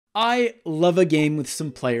I love a game with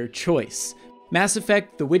some player choice. Mass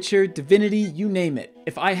Effect, The Witcher, Divinity, you name it.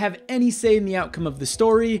 If I have any say in the outcome of the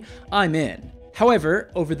story, I'm in.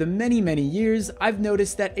 However, over the many years, I've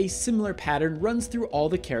noticed that a similar pattern runs through all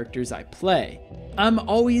the characters I play. I'm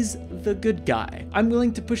always the good guy. I'm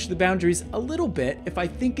willing to push the boundaries a little bit if I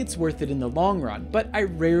think it's worth it in the long run, but I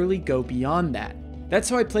rarely go beyond that. That's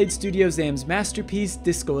how I played Studio Zam's masterpiece,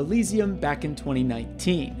 Disco Elysium, back in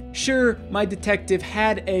 2019. Sure, my detective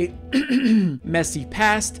had a messy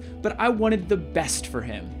past, but I wanted the best for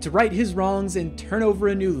him, to right his wrongs and turn over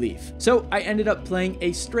a new leaf. So I ended up playing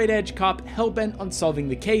a straight-edge cop hellbent on solving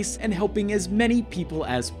the case and helping as many people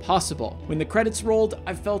as possible. When the credits rolled,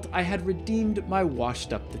 I felt I had redeemed my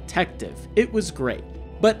washed-up detective. It was great.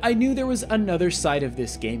 But I knew there was another side of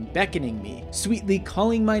this game beckoning me, sweetly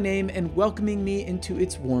calling my name and welcoming me into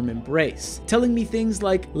its warm embrace, telling me things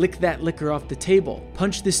like lick that liquor off the table,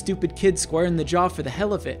 punch this stupid kid square in the jaw for the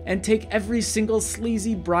hell of it, and take every single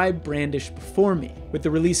sleazy bribe brandished before me. With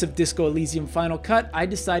the release of Disco Elysium Final Cut, I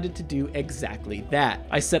decided to do exactly that.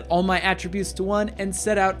 I set all my attributes to 1 and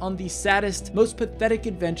set out on the saddest, most pathetic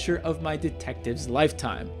adventure of my detective's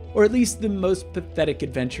lifetime, or at least the most pathetic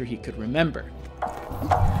adventure he could remember.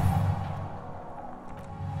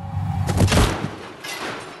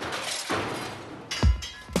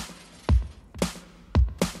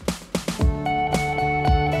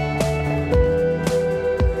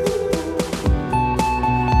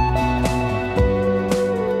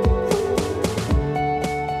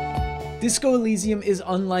 Disco Elysium is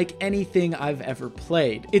unlike anything I've ever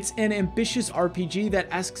played. It's an ambitious RPG that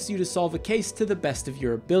asks you to solve a case to the best of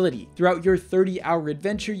your ability. Throughout your 30-hour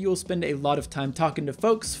adventure, you'll spend a lot of time talking to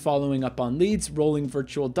folks, following up on leads, rolling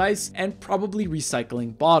virtual dice, and probably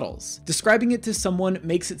recycling bottles. Describing it to someone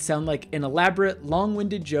makes it sound like an elaborate,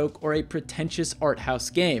 long-winded joke or a pretentious art house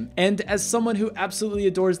game. And as someone who absolutely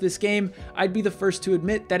adores this game, I'd be the first to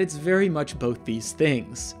admit that it's very much both these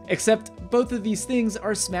things. Except both of these things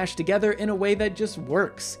are smashed together in a way that just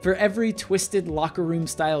works. For every twisted locker room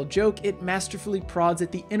style joke, it masterfully prods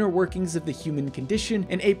at the inner workings of the human condition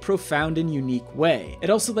in a profound and unique way. It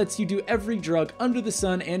also lets you do every drug under the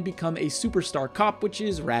sun and become a superstar cop, which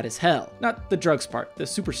is rad as hell. Not the drugs part, the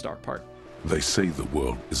superstar part. They say the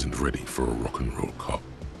world isn't ready for a rock and roll cop.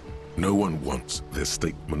 No one wants their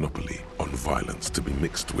state monopoly on violence to be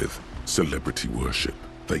mixed with celebrity worship.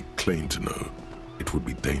 They claim to know it would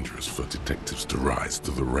be dangerous for detectives to rise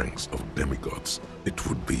to the ranks of demigods. It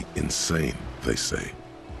would be insane, they say.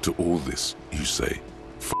 To all this, you say,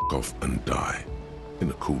 fuck off and die,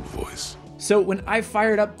 in a cool voice. So when I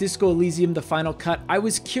fired up Disco Elysium The Final Cut, I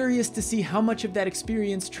was curious to see how much of that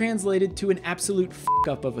experience translated to an absolute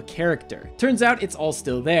fuck-up of a character. Turns out it's all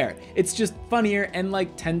still there. It's just funnier and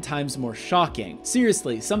like 10 times more shocking.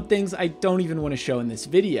 Seriously, some things I don't even want to show in this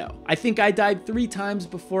video. I think I died 3 times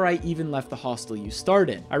before I even left the hostel you starred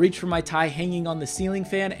in. I reached for my tie hanging on the ceiling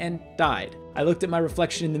fan and died. I looked at my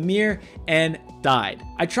reflection in the mirror and died.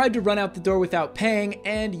 I tried to run out the door without paying,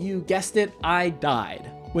 and you guessed it, I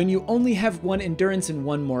died. When you only have 1 endurance and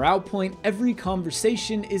 1 morale point, every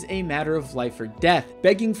conversation is a matter of life or death.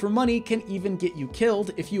 Begging for money can even get you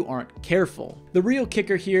killed if you aren't careful. The real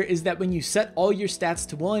kicker here is that when you set all your stats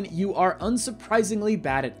to 1, you are unsurprisingly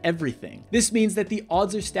bad at everything. This means that the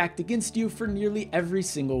odds are stacked against you for nearly every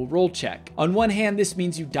single roll check. On one hand, this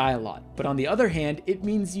means you die a lot, but on the other hand, it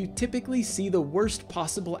means you typically see the worst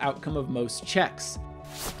possible outcome of most checks.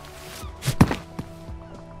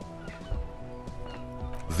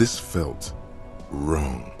 This felt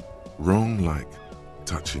wrong. Wrong like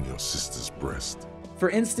touching your sister's breast. For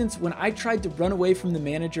instance, when I tried to run away from the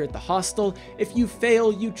manager at the hostel, if you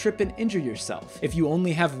fail, you trip and injure yourself. If you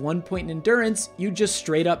only have 1 point in endurance, you just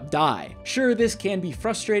straight up die. Sure, this can be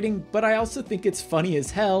frustrating, but I also think it's funny as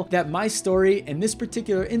hell that my story in this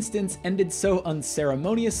particular instance ended so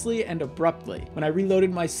unceremoniously and abruptly. When I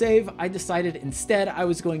reloaded my save, I decided instead I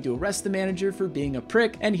was going to arrest the manager for being a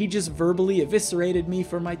prick, and he just verbally eviscerated me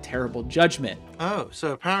for my terrible judgment. Oh,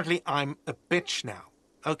 so apparently I'm a bitch now.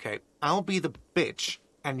 Okay, I'll be the bitch,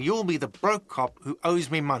 and you'll be the broke cop who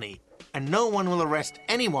owes me money, and no one will arrest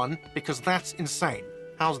anyone because that's insane.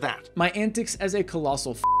 How's that? My antics as a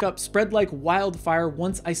colossal f*** up spread like wildfire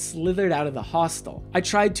once I slithered out of the hostel. I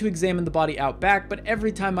tried to examine the body out back, but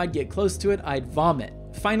every time I'd get close to it, I'd vomit.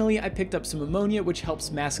 Finally, I picked up some ammonia, which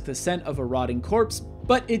helps mask the scent of a rotting corpse,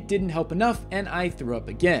 but it didn't help enough and I threw up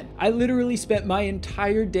again. I literally spent my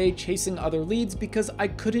entire day chasing other leads because I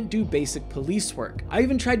couldn't do basic police work. I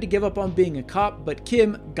even tried to give up on being a cop, but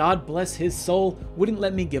Kim, God bless his soul, wouldn't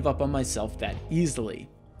let me give up on myself that easily.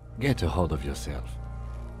 Get a hold of yourself.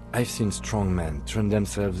 I've seen strong men turn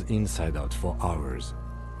themselves inside out for hours.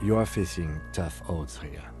 You are facing tough odds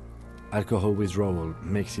here. Alcohol withdrawal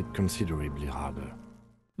makes it considerably harder.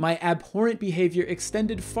 My abhorrent behavior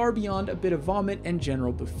extended far beyond a bit of vomit and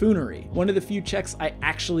general buffoonery. One of the few checks I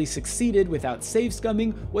actually succeeded without save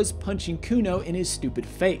scumming was punching Kuno in his stupid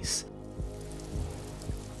face.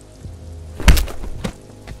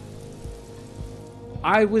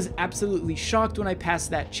 I was absolutely shocked when I passed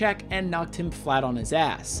that check and knocked him flat on his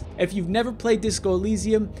ass. If you've never played Disco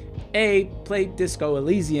Elysium, A, play Disco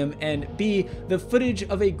Elysium, and B, the footage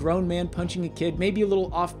of a grown man punching a kid may be a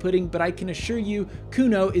little off-putting, but I can assure you,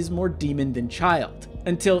 Kuno is more demon than child.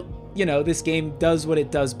 Until, you know, this game does what it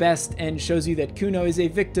does best and shows you that Kuno is a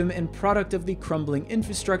victim and product of the crumbling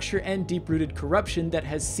infrastructure and deep-rooted corruption that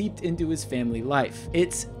has seeped into his family life.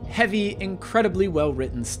 It's heavy, incredibly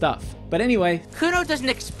well-written stuff. But anyway, Kuno doesn't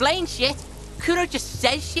explain shit. Kuno just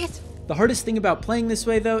says shit. The hardest thing about playing this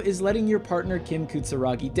way, though, is letting your partner Kim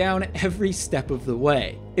Kutsaragi down every step of the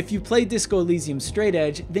way. If you play Disco Elysium straight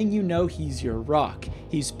edge, then you know he's your rock.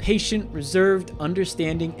 He's patient, reserved,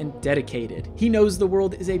 understanding, and dedicated. He knows the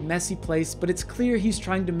world is a messy place, but it's clear he's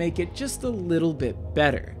trying to make it just a little bit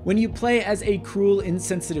better. When you play as a cruel,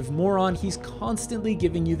 insensitive moron, he's constantly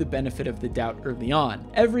giving you the benefit of the doubt early on.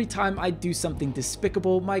 Every time I'd do something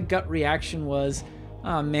despicable, my gut reaction was,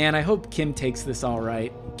 "Aw man, I hope Kim takes this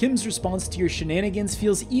alright." Kim's response to your shenanigans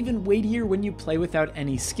feels even weightier when you play without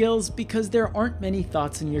any skills because there aren't many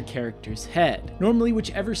thoughts in your character's head. Normally,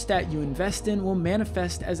 whichever stat you invest in will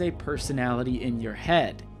manifest as a personality in your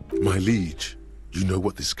head. My liege, you know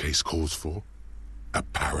what this case calls for? A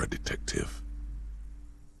para-detective.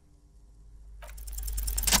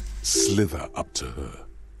 Slither up to her,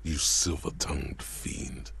 you silver-tongued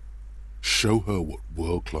fiend. Show her what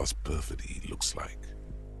world-class perfidy looks like.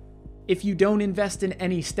 If you don't invest in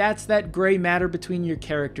any stats, that gray matter between your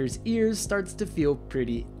character's ears starts to feel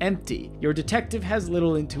pretty empty. Your detective has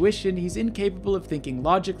little intuition, he's incapable of thinking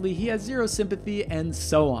logically, he has zero sympathy, and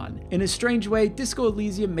so on. In a strange way, Disco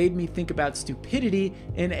Elysium made me think about stupidity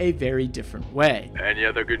in a very different way. Any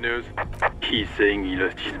other good news? He's saying he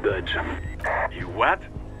lost his badge. You what?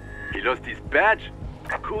 He lost his badge?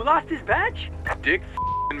 Who lost his badge? Dick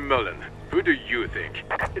Mullen. Who do you think?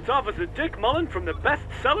 It's Officer Dick Mullen from the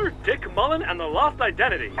bestseller Dick Mullen and the Lost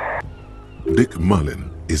Identity. Dick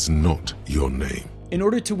Mullen is not your name. In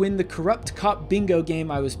order to win the corrupt cop bingo game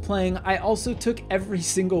I was playing, I also took every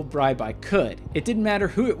single bribe I could. It didn't matter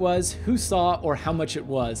who it was, who saw, or how much it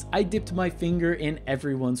was. I dipped my finger in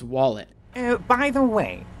everyone's wallet. By the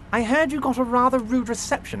way, I heard you got a rather rude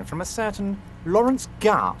reception from a certain Lawrence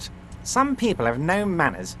Gart. Some people have no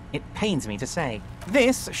manners, it pains me to say.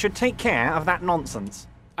 This should take care of that nonsense.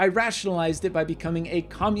 I rationalized it by becoming a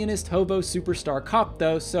communist hobo superstar cop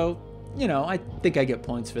though, so, you know, I think I get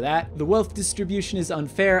points for that. The wealth distribution is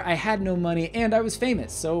unfair, I had no money, and I was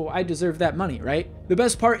famous, so I deserve that money, right? The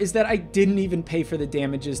best part is that I didn't even pay for the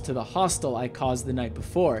damages to the hostel I caused the night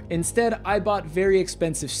before. Instead, I bought very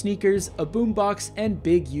expensive sneakers, a boombox, and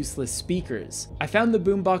big useless speakers. I found the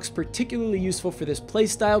boombox particularly useful for this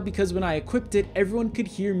playstyle because when I equipped it, everyone could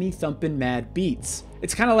hear me thumping mad beats.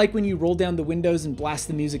 It's kind of like when you roll down the windows and blast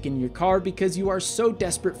the music in your car because you are so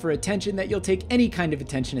desperate for attention that you'll take any kind of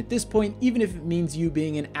attention at this point, even if it means you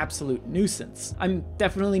being an absolute nuisance. I'm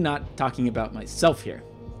definitely not talking about myself here.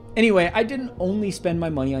 Anyway, I didn't only spend my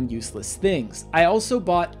money on useless things. I also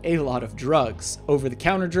bought a lot of drugs.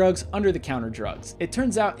 Over-the-counter drugs, under-the-counter drugs. It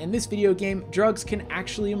turns out in this video game, drugs can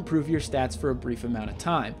actually improve your stats for a brief amount of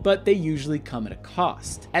time, but they usually come at a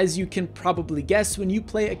cost. As you can probably guess, when you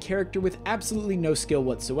play a character with absolutely no skill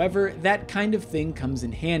whatsoever, that kind of thing comes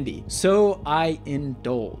in handy. So I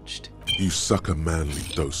indulged. You suck a manly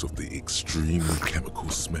dose of the extremely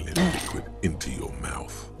chemical-smelling liquid into your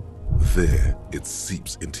mouth. There, it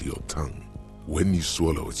seeps into your tongue. When you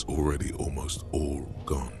swallow, it's already almost all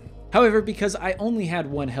gone. However, because I only had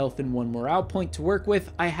 1 health and 1 morale point to work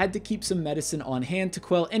with, I had to keep some medicine on hand to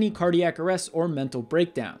quell any cardiac arrests or mental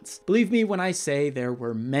breakdowns. Believe me when I say there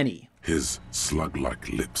were many. His slug-like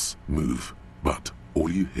lips move, but all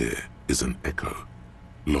you hear is an echo.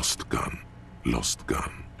 Lost gun, lost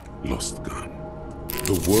gun, lost gun.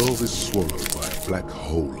 The world is swallowed by a black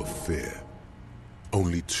hole of fear.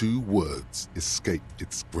 Only 2 words escape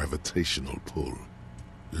its gravitational pull.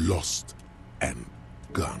 Lost and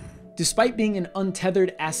gun. Despite being an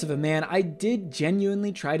untethered ass of a man, I did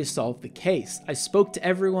genuinely try to solve the case. I spoke to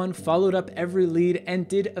everyone, followed up every lead, and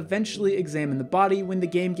did eventually examine the body when the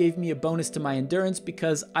game gave me a bonus to my endurance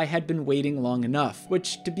because I had been waiting long enough,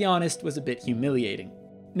 which to be honest was a bit humiliating.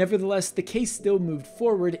 Nevertheless, the case still moved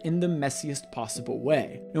forward in the messiest possible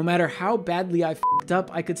way. No matter how badly I f***ed up,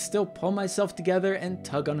 I could still pull myself together and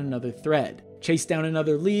tug on another thread. chase down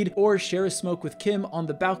another lead, or share a smoke with Kim on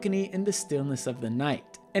the balcony in the stillness of the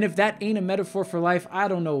night. And if that ain't a metaphor for life, I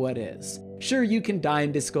don't know what is. Sure, you can die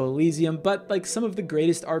in Disco Elysium, but like some of the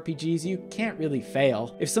greatest RPGs, you can't really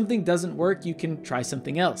fail. If something doesn't work, you can try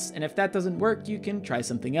something else. And if that doesn't work, you can try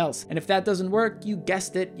something else. And if that doesn't work, you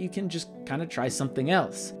guessed it, you can just kind of try something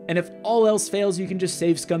else. And if all else fails, you can just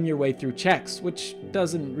save scum your way through checks, which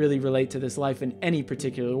doesn't really relate to this life in any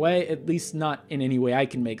particular way, at least not in any way I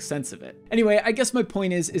can make sense of it. Anyway, I guess my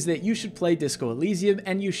point is that you should play Disco Elysium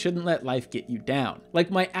and you shouldn't let life get you down. Like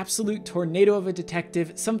my absolute tornado of a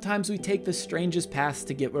detective, sometimes we take the strangest paths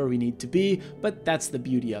to get where we need to be, but that's the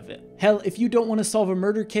beauty of it. Hell, if you don't want to solve a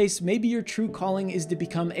murder case, maybe your true calling is to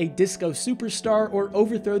become a disco superstar or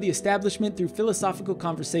overthrow the establishment through philosophical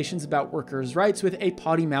conversations about workers' rights with a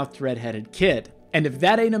potty-mouthed red-headed kid. And if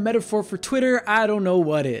that ain't a metaphor for Twitter, I don't know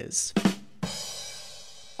what is.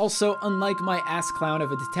 Also, unlike my ass clown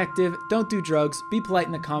of a detective, don't do drugs, be polite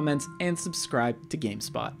in the comments, and subscribe to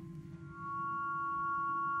GameSpot.